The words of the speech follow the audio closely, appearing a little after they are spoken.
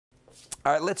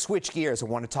All right, let's switch gears. I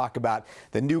want to talk about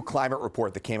the new climate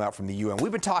report that came out from the UN.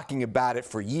 We've been talking about it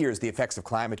for years, the effects of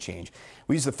climate change.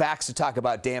 We use the facts to talk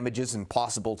about damages and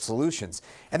possible solutions.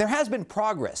 And there has been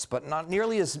progress, but not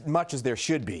nearly as much as there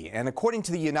should be. And according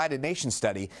to the United Nations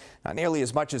study, not nearly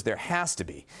as much as there has to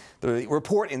be. The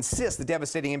report insists the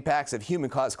devastating impacts of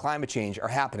human-caused climate change are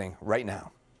happening right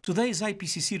now. Today's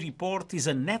IPCC report is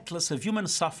an atlas of human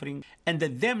suffering and a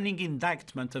damning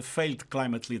indictment of failed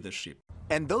climate leadership.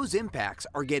 And those impacts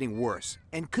are getting worse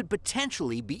and could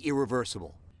potentially be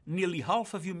irreversible. Nearly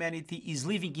half of humanity is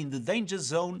living in the danger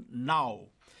zone now.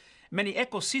 Many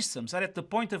ecosystems are at the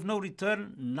point of no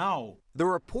return now. The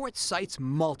report cites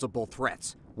multiple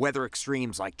threats, weather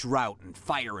extremes like drought and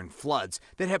fire and floods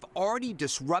that have already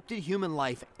disrupted human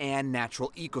life and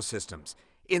natural ecosystems.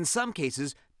 In some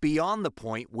cases, beyond the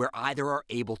point where either are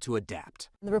able to adapt.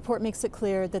 The report makes it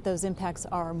clear that those impacts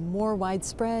are more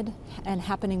widespread and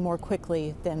happening more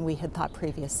quickly than we had thought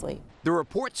previously. The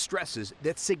report stresses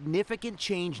that significant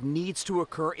change needs to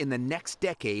occur in the next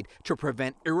decade to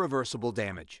prevent irreversible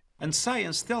damage. And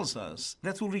science tells us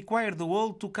that will require the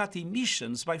world to cut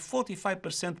emissions by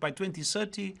 45% by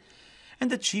 2030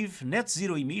 and achieve net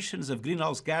zero emissions of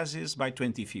greenhouse gases by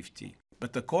 2050.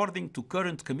 But according to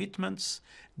current commitments,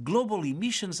 global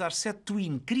emissions are set to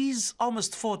increase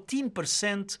almost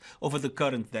 14% over the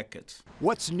current decade.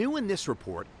 What's new in this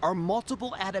report are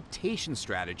multiple adaptation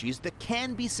strategies that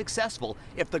can be successful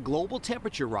if the global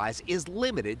temperature rise is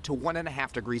limited to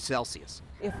 1.5 degrees Celsius.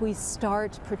 If we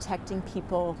start protecting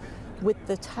people with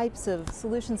the types of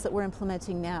solutions that we're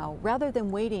implementing now, rather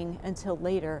than waiting until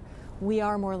later, we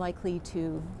are more likely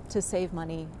to save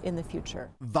money in the future.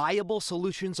 Viable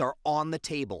solutions are on the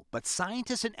table, but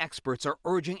scientists and experts are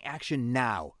urging action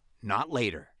now, not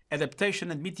later.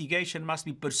 Adaptation and mitigation must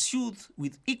be pursued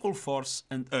with equal force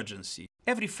and urgency.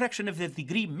 Every fraction of the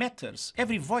degree matters.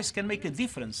 Every voice can make a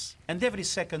difference, and every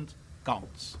second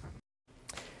counts.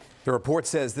 The report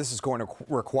says this is going to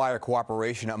require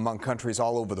cooperation among countries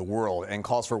all over the world and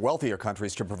calls for wealthier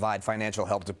countries to provide financial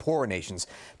help to poorer nations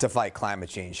to fight climate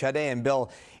change. Sade and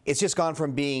Bill, it's just gone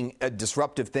from being a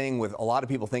disruptive thing with a lot of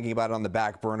people thinking about it on the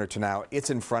back burner to now it's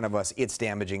in front of us, it's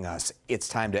damaging us. It's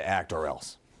time to act or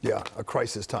else. Yeah, a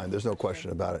crisis time. There's no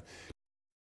question about it.